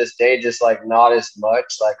them to this day, just like not as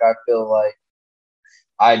much. Like I feel like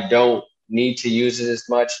I don't need to use it as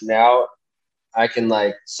much now. I can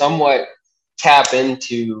like somewhat tap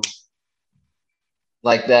into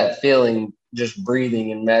like that feeling just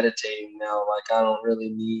breathing and meditating now. Like I don't really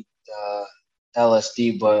need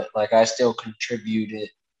LSD, but like I still contribute it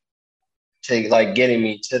to like getting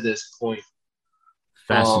me to this point.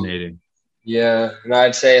 Um, Fascinating. yeah, and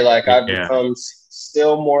I'd say like I've Yeah. become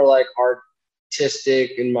still more like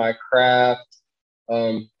artistic in my craft.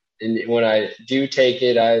 And when I do take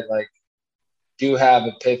it, I like do have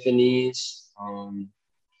epiphanies.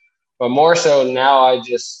 But more so now, I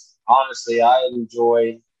just honestly I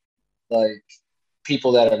enjoy like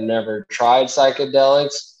people that have never tried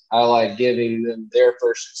psychedelics. I like giving them their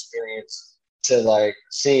first experience to like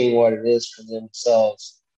seeing what it is for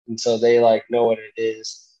themselves, and so they like know what it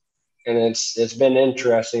is. And it's been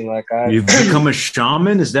interesting. Like I You've become a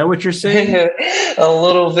shaman? Is that what you're saying? a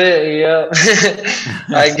little bit, yeah.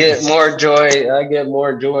 I get more joy. I get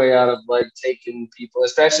more joy out of like taking people,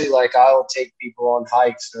 especially like I'll take people on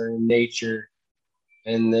hikes or in nature,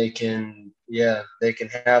 and they can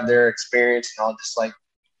have their experience, and I'll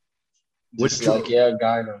What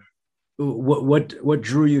guide them. what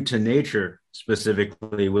drew you to nature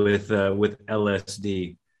specifically with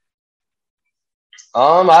LSD?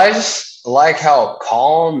 I just like how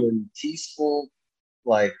calm and peaceful,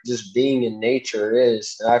 like just being in nature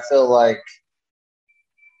is. And I feel like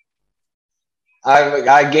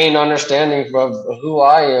I gain understanding of who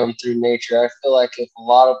I am through nature. I feel like if a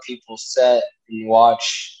lot of people sat and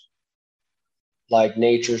watch like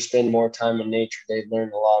nature, spend more time in nature, they'd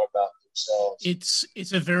learn a lot about themselves.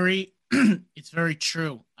 It's a very it's very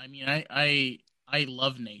true. I mean, I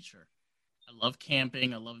love nature. I love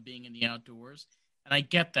camping. I love being in the outdoors, and I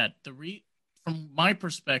get that. From my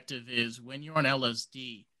perspective is when you're on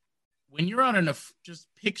LSD, when you're out in just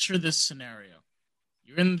picture this scenario.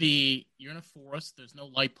 You're in a forest. There's no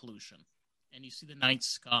light pollution, and you see the night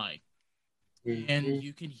sky, and Mm-hmm.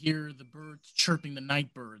 you can hear the birds chirping. The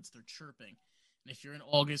night birds, they're chirping. And if you're in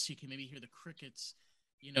August, you can maybe hear the crickets.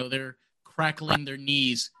 They're crackling their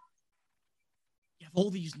knees. You have all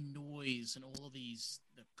these noise and all of these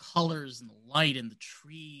the colors and the light and the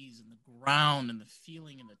trees and the ground and the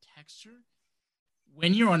feeling and the texture.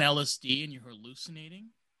 When you're on LSD and you're hallucinating,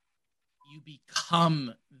 you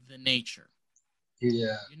become the nature.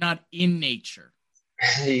 Yeah, You're not in nature.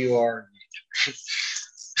 you are.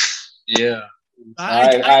 Yeah,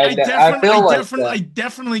 I feel like I that.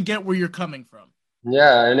 definitely get where you're coming from.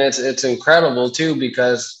 Yeah, and it's incredible too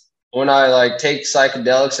because when I like take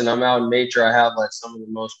psychedelics and I'm out in nature, I have like some of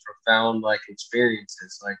the most profound like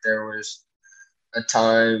experiences. Like there was a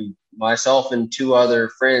time myself and two other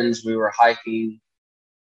friends we were hiking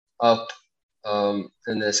up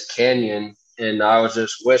in this canyon, and I was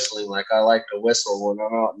just whistling. Like I like to whistle when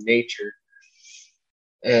I'm out in nature.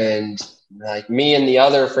 And like me and the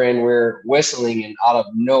other friend were whistling, and out of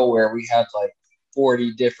nowhere we had like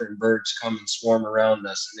 40 different birds come and swarm around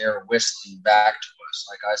us, and they were whistling back to us.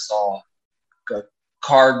 Like I saw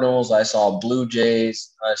cardinals, I saw blue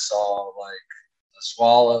jays, I saw like the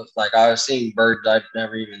swallows. Like I was seeing birds I've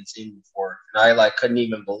never even seen before, and I like couldn't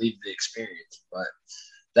even believe the experience. But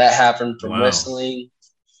that happened from whistling.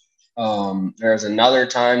 There was another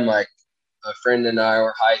time, like a friend and I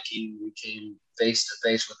were hiking. We came face to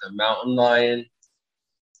face with a mountain lion,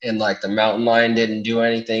 and like the mountain lion didn't do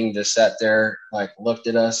anything, just sat there, like looked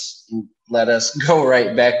at us and let us go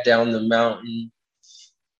right back down the mountain.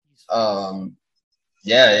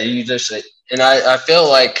 Yeah, you just, and I feel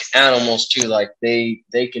like animals too, like they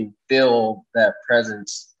can feel that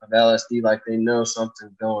presence of LSD, like they know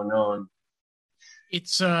something's going on.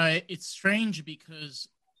 It's strange because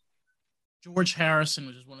George Harrison,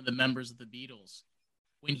 which is one of the members of the Beatles,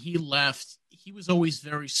 when he left, he was always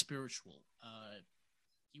very spiritual.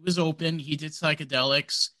 He was open. He did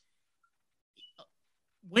psychedelics.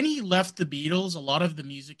 When he left the Beatles, a lot of the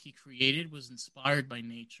music he created was inspired by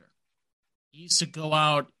nature. He used to go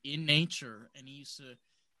out in nature, and he used to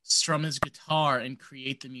strum his guitar and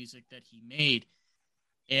create the music that he made.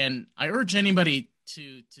 And I urge anybody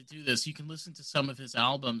to do this. You can listen to some of his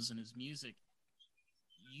albums and his music.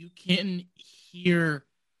 You can hear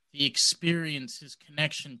the experience, his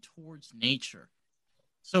connection towards nature.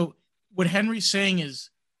 So what Henry's saying is,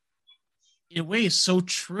 in a way, is so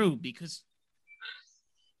true, because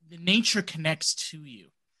the nature connects to you.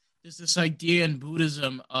 There's this idea in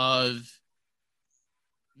Buddhism of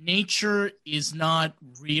nature is not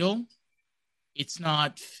real. It's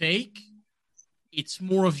not fake. It's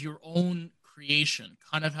more of your own creation,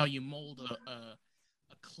 kind of how you mold a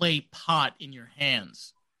clay pot in your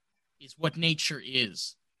hands, is what nature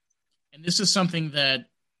is. And this is something that,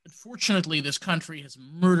 unfortunately, this country has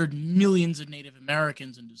murdered millions of Native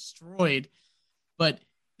Americans and destroyed. But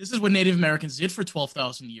this is what Native Americans did for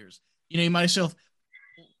 12,000 years. You know, you might say,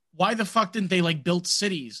 why the fuck didn't they like build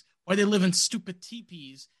cities? Why they live in stupid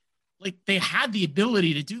teepees? Like, they had the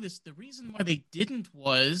ability to do this. The reason why they didn't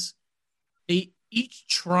was each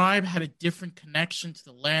tribe had a different connection to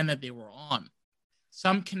the land that they were on.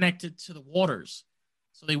 Some connected to the waters.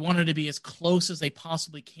 So they wanted to be as close as they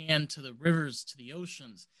possibly can to the rivers, to the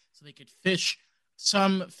oceans, so they could fish.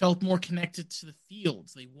 Some felt more connected to the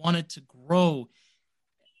fields. They wanted to grow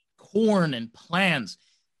corn and plants.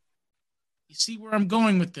 You see where I'm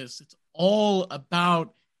going with this? It's all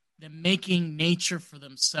about them making nature for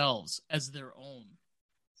themselves as their own.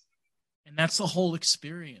 And that's the whole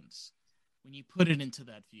experience when you put it into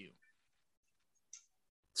that view.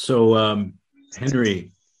 So,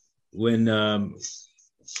 Henry, when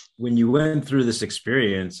you went through this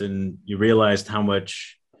experience and you realized how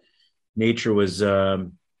much nature was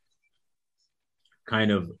kind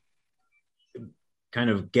of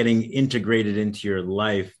getting integrated into your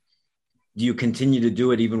life, do you continue to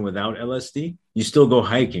do it even without LSD? You still go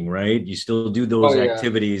hiking, right? You still do those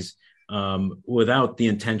activities without the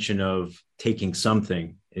intention of taking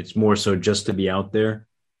something. It's more so just to be out there.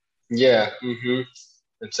 Yeah. Mm-hmm.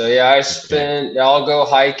 And so, I'll go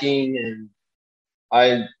hiking,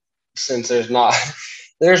 and since there's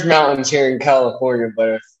mountains here in California, but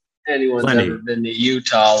if anyone's ever been to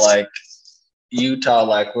Utah,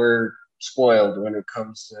 like we're spoiled when it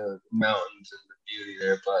comes to mountains and the beauty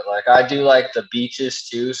there. But like, I do like the beaches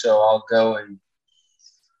too, so I'll go and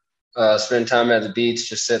spend time at the beach,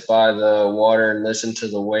 just sit by the water and listen to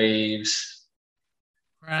the waves.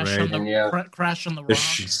 Crash on the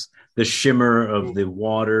rocks. The shimmer of the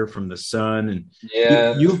water from the sun. And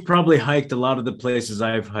you've probably hiked a lot of the places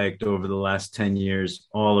I've hiked over the last 10 years,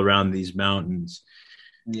 all around these mountains.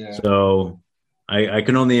 Yeah. So I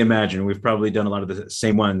can only imagine we've probably done a lot of the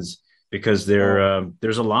same ones, because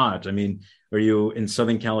there's a lot. I mean, are you in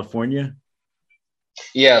Southern California?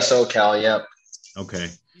 Yeah, SoCal, yep. Okay.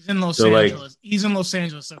 He's in Los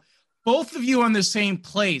Angeles. So both of you on the same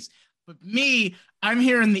place. But me, I'm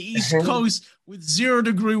here in the East Coast with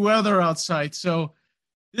 0-degree weather outside. So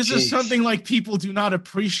this is something like people do not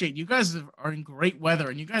appreciate. You guys are in great weather,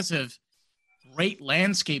 and you guys have great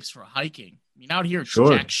landscapes for hiking. I mean, out here, it's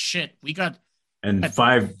jack shit. We got... And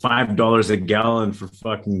 $5 a gallon for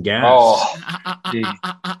fucking gas. Oh,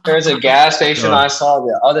 there's a gas station I saw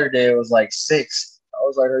the other day. It was like $6. I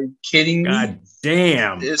was like, are you kidding me? God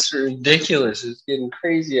damn. It's ridiculous. It's getting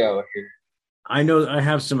crazy out here. I know I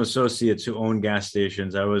have some associates who own gas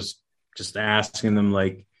stations. I was just asking them,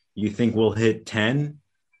 like, you think we'll hit 10?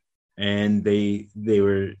 And they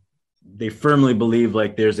were they firmly believe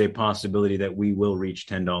like there's a possibility that we will reach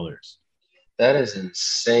 $10. That is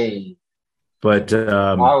insane. But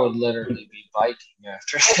I would literally be biking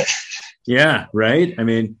after that. Yeah, right. I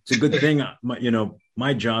mean, it's a good thing.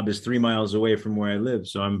 My job is 3 miles away from where I live,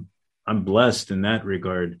 so I'm blessed in that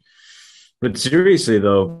regard. But seriously,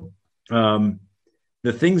 though,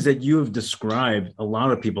 the things that you have described, a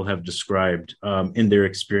lot of people have described in their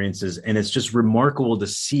experiences, and it's just remarkable to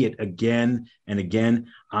see it again and again.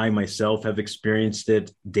 I myself have experienced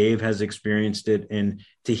it. Dave has experienced it, and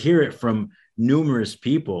to hear it from numerous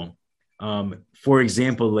people. For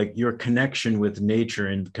example, like your connection with nature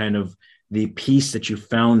and kind of the peace that you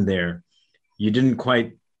found there.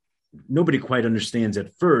 Nobody quite understands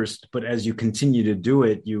at first, but as you continue to do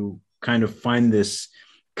it, you kind of find this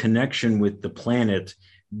connection with the planet,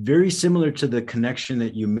 very similar to the connection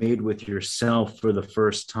that you made with yourself for the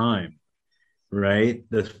first time, right?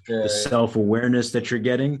 The self-awareness that you're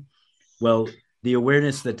getting. Well, the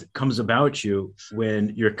awareness that comes about you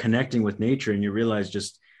when you're connecting with nature and you realize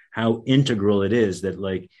just how integral it is that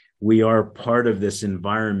like we are part of this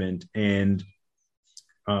environment, and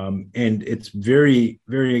it's very,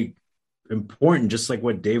 very important, just like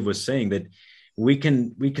what Dave was saying, that we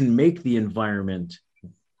can make the environment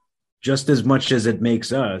just as much as it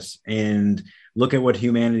makes us. And look at what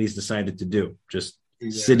humanity's decided to do. Just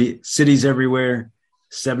cities everywhere,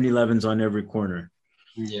 7-Elevens on every corner.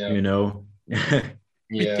 Yeah.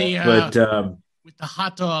 With the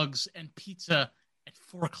hot dogs and pizza at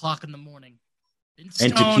 4:00 in the morning.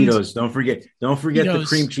 And taquitos. Don't forget the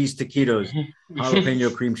cream cheese taquitos.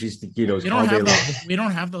 Jalapeno cream cheese taquitos. We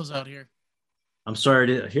don't have those out here. I'm sorry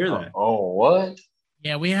to hear that. Oh, what?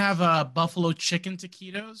 Yeah, we have buffalo chicken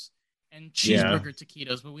taquitos and cheeseburger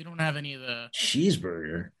taquitos, but we don't have any of the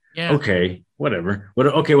cheeseburger. Yeah. Okay, whatever.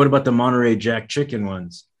 What about the Monterey Jack chicken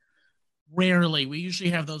ones? Rarely. We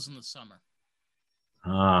usually have those in the summer.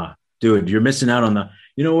 Dude, you're missing out on the.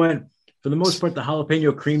 You know what? For the most part, the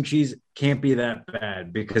jalapeno cream cheese can't be that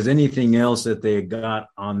bad, because anything else that they got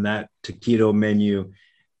on that taquito menu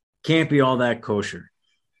can't be all that kosher.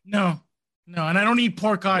 No, and I don't eat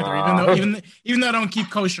pork either, even though I don't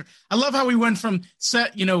keep kosher. I love how we went from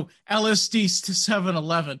LSD to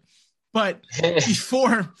 7-Eleven, but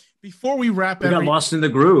before we wrap, we got lost in the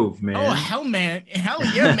groove, man. Oh hell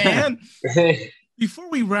yeah, man!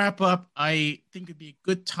 Before we wrap up, I think it'd be a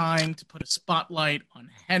good time to put a spotlight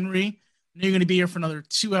on Henry. I know you're going to be here for another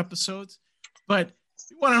 2 episodes, but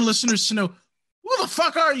we want our listeners to know, who the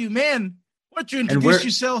fuck are you, man? Why don't you introduce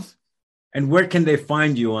yourself? And where can they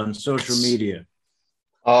find you on social media?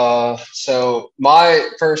 So my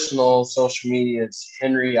personal social media is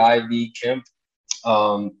Henry IV Kemp.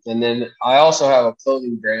 And then I also have a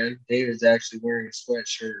clothing brand. David's actually wearing a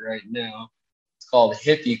sweatshirt right now. It's called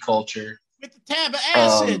Hippie Culture. With the tab of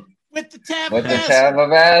acid. With the tab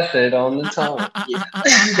of acid on the tongue.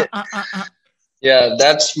 Yeah,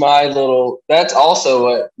 that's also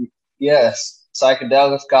what,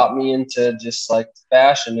 psychedelics got me into just like the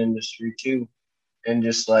fashion industry too. And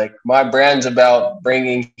just like my brand's about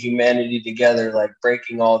bringing humanity together, like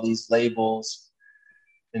breaking all these labels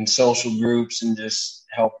and social groups and just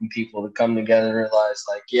helping people to come together and realize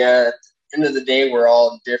like, at the end of the day, we're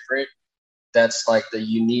all different. That's like the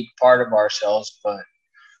unique part of ourselves, but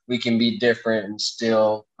we can be different and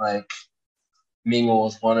still like mingle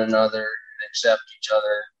with one another and accept each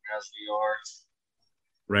other as we are.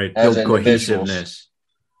 Right. Build cohesiveness.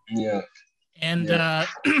 Yeah. And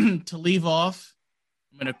to leave off,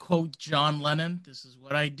 I'm going to quote John Lennon. This is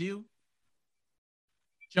what I do.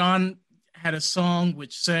 John had a song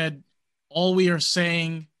which said, all we're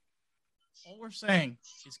saying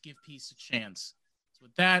is give peace a chance. So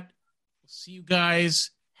with that, we'll see you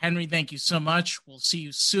guys. Henry, thank you so much. We'll see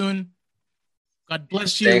you soon. God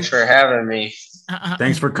bless you. Thanks for having me.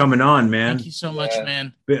 Thanks for coming on, man. Thank you so much,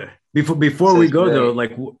 man. Before we go, though,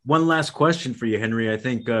 like one last question for you, Henry. I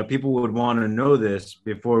think people would want to know this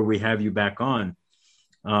before we have you back on.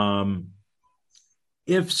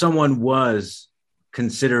 If someone was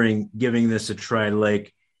considering giving this a try,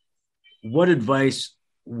 like, what advice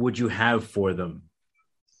would you have for them?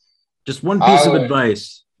 Just one piece of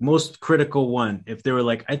advice, most critical one. If they were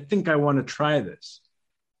like, I think I want to try this.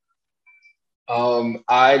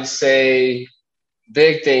 I'd say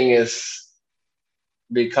big thing is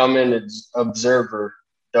become an observer.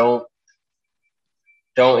 Don't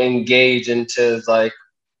engage into like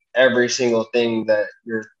every single thing that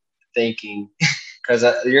you're thinking, because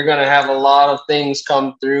you're going to have a lot of things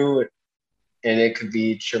come through, and it could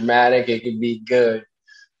be traumatic, it could be good,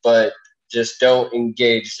 but just don't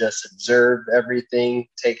engage. Just observe everything,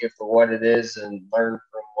 take it for what it is, and learn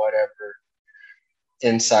from whatever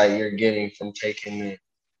insight you're getting from taking the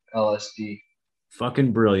LSD.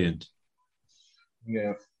 Fucking brilliant.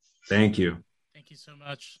 Yeah. Thank you. Thank you so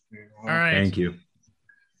much. All right. Thank you.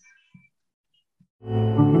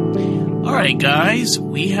 All right, guys,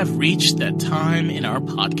 we have reached that time in our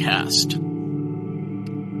podcast.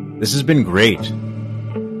 This has been great.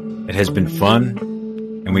 It has been fun,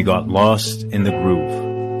 and we got lost in the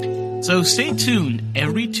groove. So stay tuned.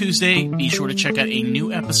 Every Tuesday, be sure to check out a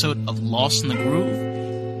new episode of Lost in the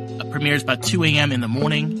Groove. It premieres by 2 a.m. in the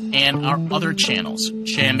morning, and our other channels,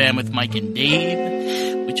 Jam Bam with Mike and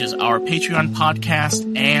Dave, which is our Patreon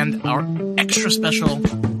podcast, and our extra special,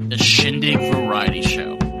 The Shindig Variety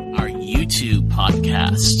Show, our YouTube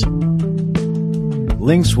podcast.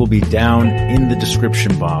 Links will be down in the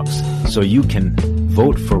description box, so you can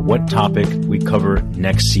vote for what topic we cover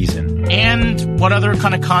next season. And what other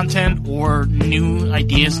kind of content or new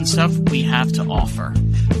ideas and stuff we have to offer.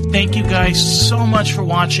 Thank you guys so much for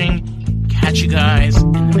watching. Catch you guys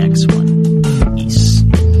in the next one.